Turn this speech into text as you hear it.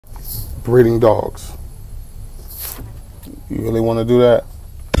breeding dogs. You really want to do that?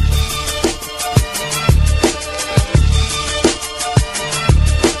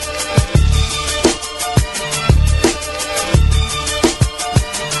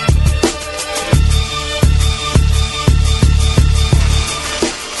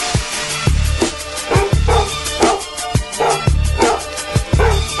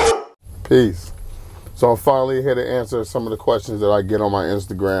 Peace. So I'm finally here to answer some of the questions that I get on my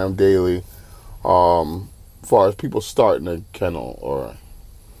Instagram daily, as far as people starting a kennel or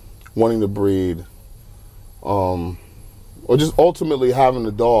wanting to breed, or just ultimately having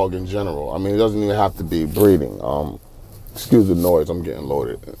a dog in general. I mean, it doesn't even have to be breeding. Excuse the noise, I'm getting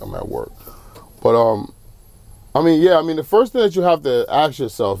loaded, I'm at work. But I mean, yeah, I mean, the first thing that you have to ask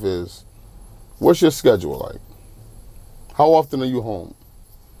yourself is, what's your schedule like? How often are you home?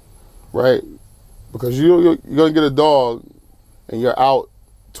 Right? Because you're going to get a dog and you're out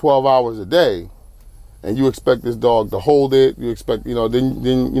 12 hours a day and you expect this dog to hold it. You expect,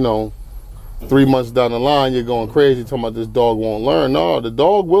 then 3 months down the line, you're going crazy talking about this dog won't learn. No, the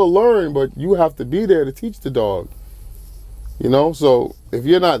dog will learn, but you have to be there to teach the dog. So if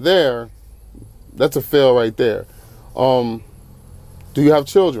you're not there, that's a fail right there. Do you have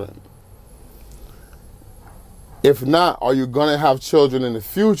children? If not, are you going to have children in the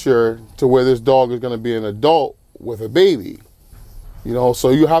future to where this dog is going to be an adult with a baby?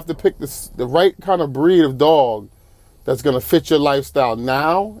 So you have to pick the right kind of breed of dog that's going to fit your lifestyle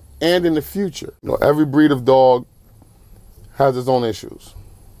now and in the future. Every breed of dog has its own issues.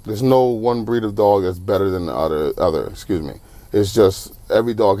 There's no one breed of dog that's better than the other. Excuse me. It's just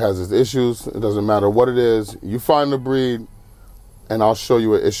every dog has its issues. It doesn't matter what it is. You find the breed, and I'll show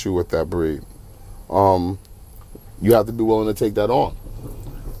you an issue with that breed. You have to be willing to take that on.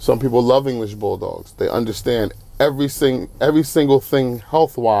 Some people love English Bulldogs. They understand every single thing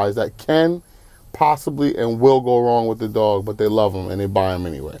health-wise that can possibly and will go wrong with the dog, but they love them and they buy them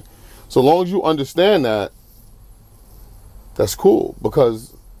anyway. So long as you understand that, that's cool.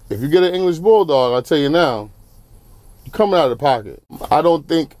 Because if you get an English Bulldog, I'll tell you now, you're coming out of the pocket. I don't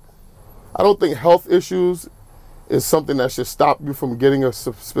think health issues is something that should stop you from getting a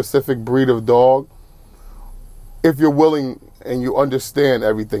specific breed of dog, if you're willing and you understand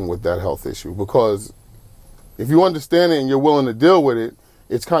everything with that health issue. Because if you understand it and you're willing to deal with it,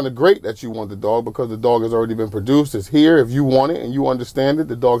 it's kind of great that you want the dog, because the dog has already been produced. It's here. If you want it and you understand it,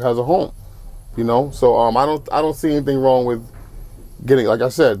 the dog has a home. So I don't see anything wrong with getting, like I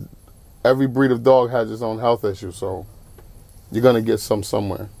said, every breed of dog has its own health issue, so you're gonna get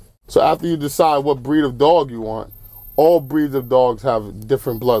somewhere. So after you decide what breed of dog you want, all breeds of dogs have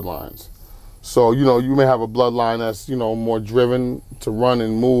different bloodlines. So, you may have a bloodline that's, more driven to run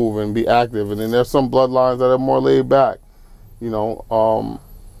and move and be active. And then there's some bloodlines that are more laid back. Do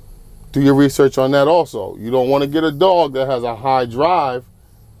your research on that also. You don't want to get a dog that has a high drive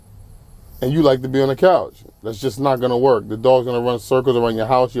and you like to be on the couch. That's just not going to work. The dog's going to run circles around your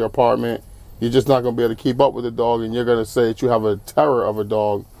house, your apartment. You're just not going to be able to keep up with the dog, and you're going to say that you have a terror of a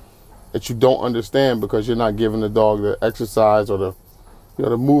dog that you don't understand because you're not giving the dog the exercise or the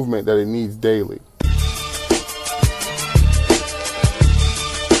movement that it needs daily.